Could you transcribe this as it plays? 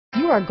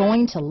are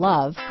going to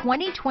love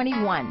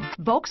 2021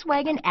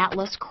 Volkswagen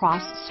Atlas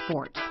Cross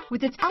Sport.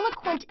 With its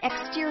eloquent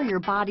exterior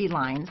body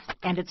lines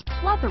and its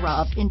plethora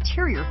of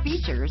interior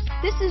features,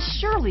 this is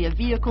surely a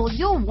vehicle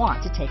you'll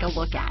want to take a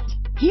look at.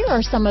 Here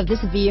are some of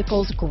this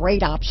vehicle's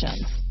great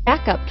options: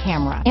 backup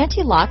camera,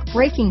 anti-lock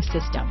braking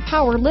system,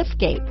 power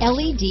liftgate,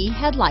 LED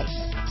headlights,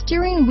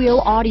 steering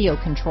wheel audio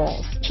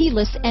controls,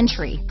 keyless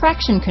entry,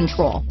 traction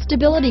control,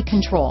 stability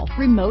control,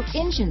 remote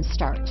engine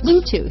start,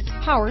 Bluetooth,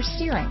 power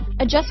steering,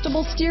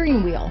 adjustable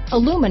steering wheel,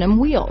 aluminum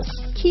wheels,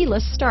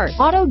 keyless start,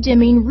 auto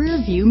dimming rear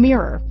view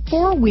mirror,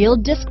 4-wheel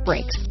disc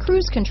brakes,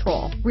 cruise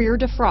control, rear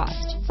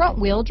defrost, front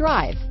wheel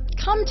drive.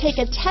 Come take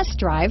a test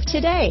drive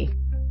today.